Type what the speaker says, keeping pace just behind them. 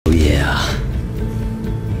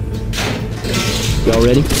Y'all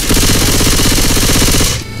ready?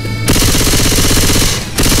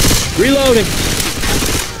 Reloading.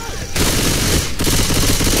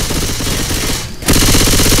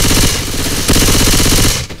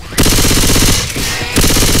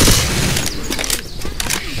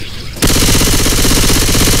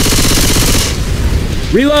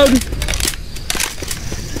 Reload!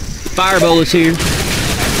 Fire bullets here.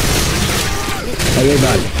 Hey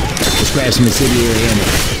everybody, let's grab some incendiary ammo.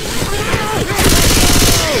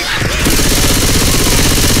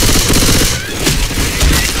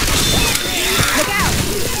 Look out!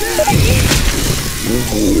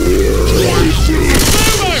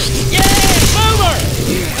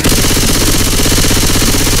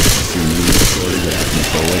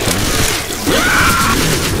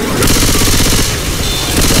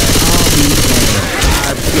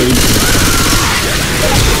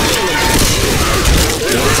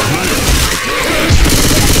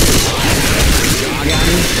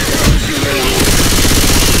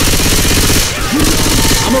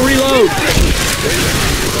 I'm gonna reload.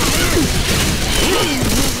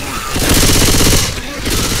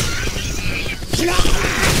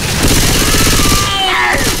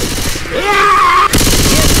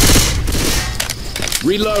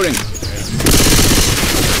 Reloading.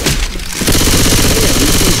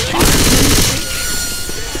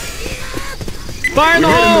 Fire in the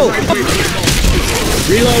hole!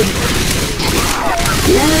 Reload.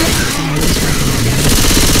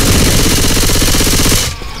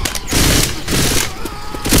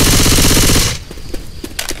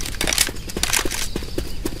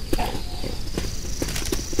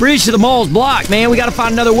 Bridge to the mall's blocked, man. We gotta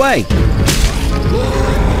find another way.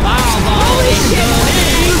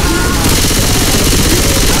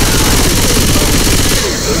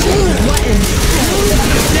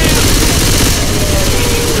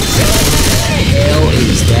 Hell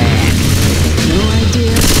is that? No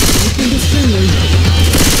idea. I think it's friendly.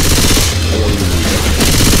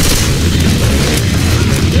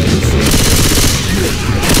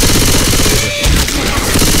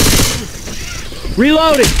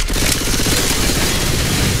 Reloading.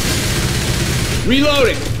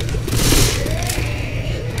 Reloading.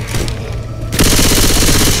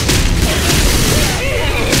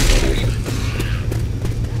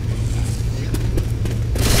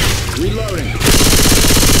 Reloading.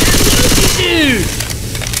 Dude!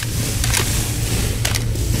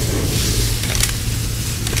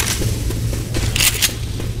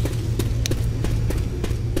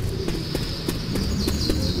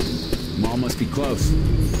 Mall must be close.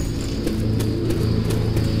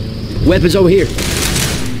 Weapons over here.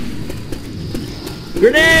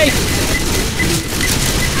 Grenade!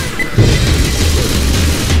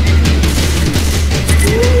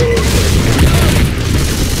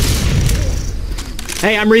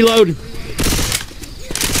 Hey, I'm reloading.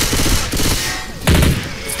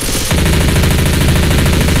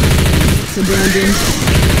 It's abandoned.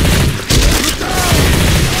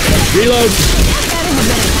 Reload.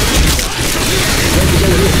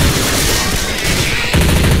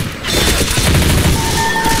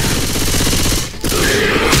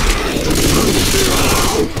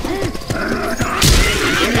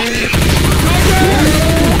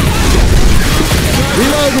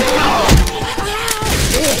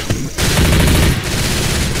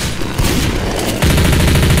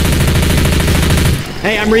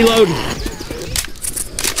 Hey, I'm reloading.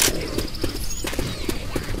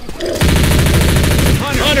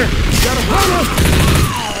 Hunter! Got a hunter!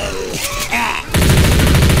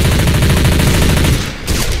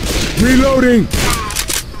 Reloading.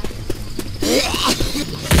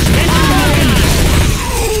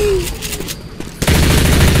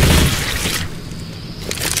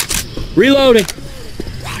 Reloading.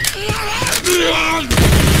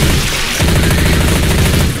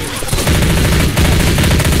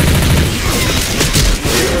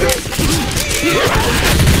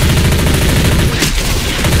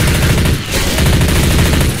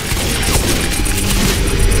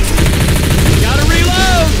 Gotta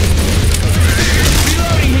reload.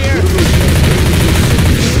 Reloading here.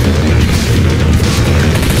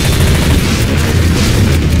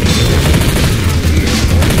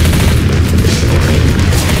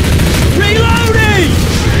 Reloading!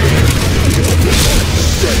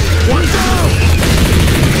 One down!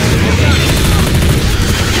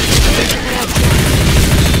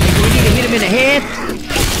 We need to hit him in the head.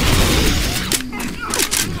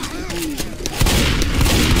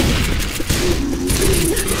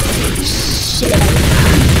 Shit.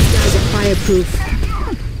 These guys are fireproof.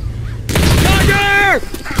 Dodger!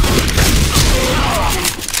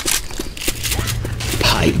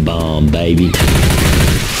 Pipe bomb, baby.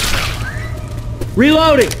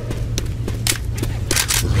 Reloading!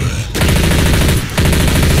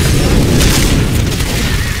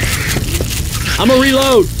 I'ma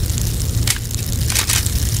reload!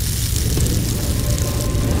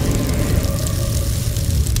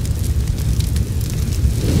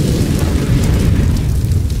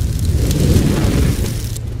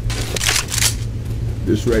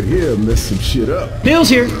 This right here messed some shit up. Bill's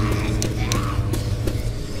here!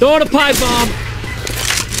 Throwing a pipe bomb!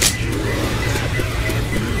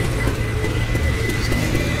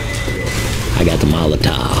 I got the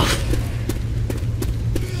Molotov.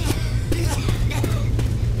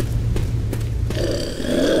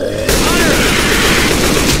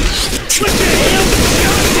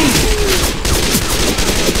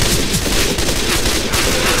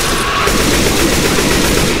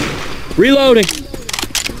 Reloading!